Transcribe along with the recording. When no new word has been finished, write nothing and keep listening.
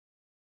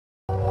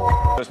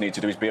need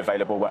to do is be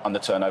available on the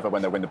turnover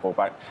when they win the ball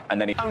back,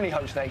 and then only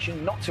host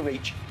nation not to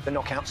reach the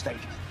knockout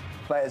stages.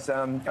 Players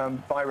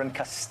Byron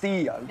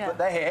Castillo, but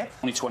they're here.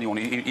 Only 21.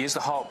 He is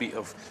the heartbeat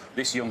of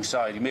this young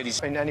side. He made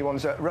his... In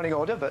anyone's running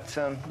order, but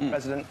the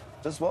president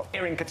does what?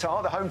 Here in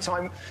Qatar, the home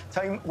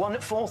team won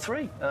at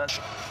 4-3.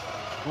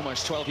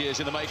 Almost 12 years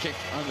in the making.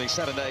 Only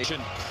 7 days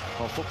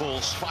of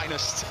football's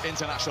finest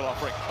international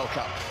offering. World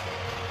Cup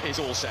is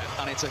all set,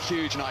 and it's a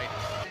huge night.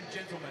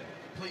 Gentlemen,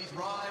 please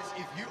rise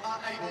if you are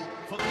able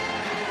for the...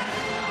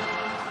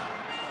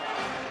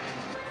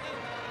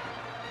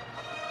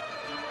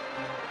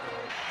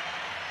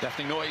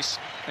 Deafening noise,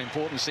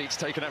 important seats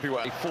taken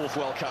everywhere. Fourth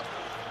World Cup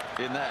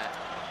in there,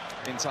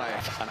 in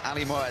Tiep. And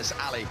Ali Moaz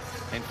Ali,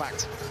 in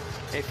fact,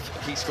 if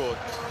he scored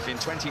in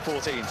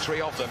 2014,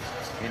 3 of them,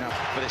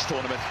 for this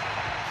tournament,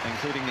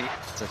 including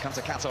to come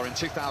to Qatar in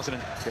 2000,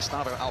 and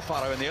Gustavo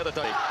Alfaro in the other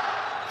day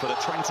for the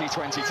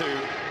 2022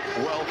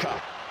 World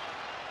Cup.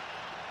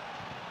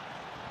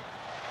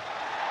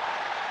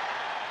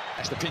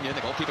 Estepinian,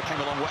 the goalkeeper,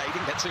 came a long way,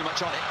 didn't get too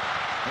much on it.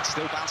 It's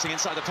still bouncing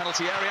inside the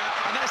penalty area,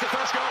 and there's the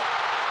first goal.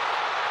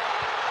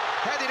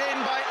 Headed in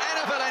by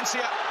Enner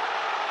Valencia.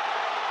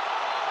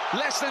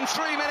 Less than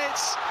 3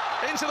 minutes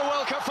into the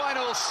World Cup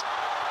finals.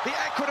 The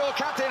Ecuador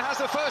captain has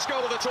the first goal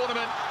of the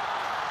tournament.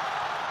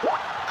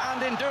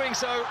 And in doing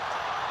so,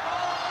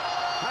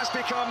 has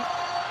become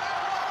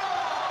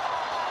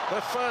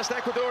the first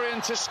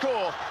Ecuadorian to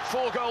score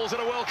 4 goals at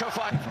a World Cup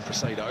final. From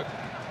Prasado.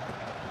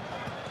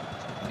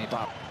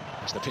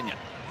 That's the Estepinian.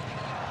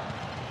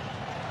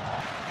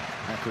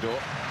 Ecuador.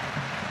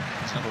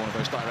 It's another one of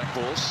those direct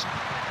balls.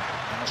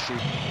 It's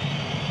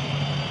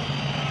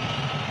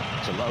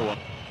a low one.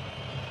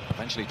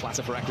 Eventually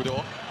Plata for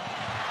Ecuador.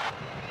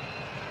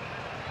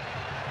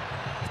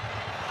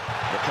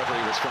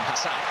 Recovery was from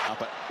Hassan.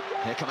 But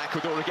here come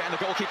Ecuador again. The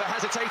goalkeeper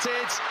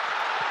hesitated.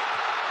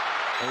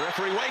 The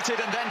referee waited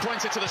and then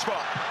pointed to the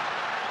spot.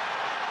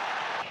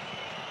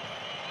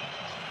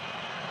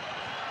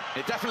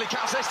 It definitely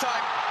counts this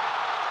time.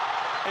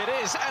 It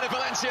is Enner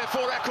Valencia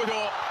for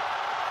Ecuador.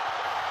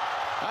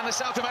 And the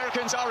South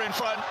Americans are in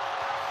front.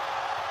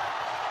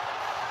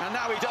 And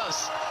now he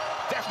does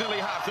definitely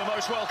have the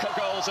most World Cup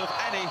goals of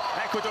any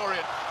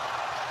Ecuadorian.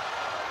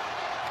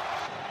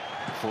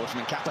 Forward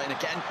from Nkata in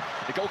again.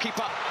 The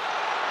goalkeeper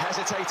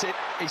hesitated.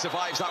 He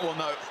survives that one,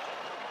 though.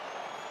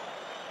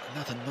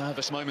 Another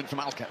nervous moment from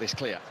Alcat, this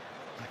clear.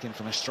 Back in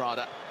from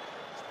Estrada.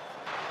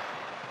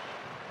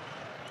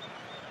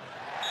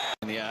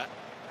 In the air.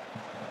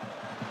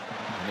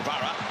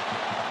 Navarra.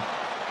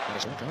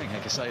 It's all going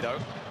here,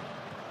 Casado.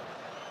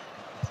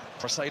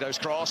 Prasado's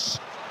cross.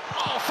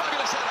 Oh,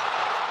 fabulous header!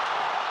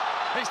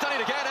 He's done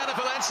it again, Enner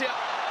Valencia.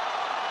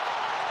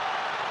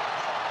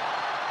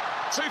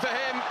 2 for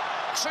him,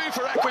 2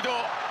 for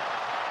Ecuador.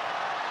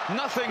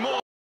 Nothing more.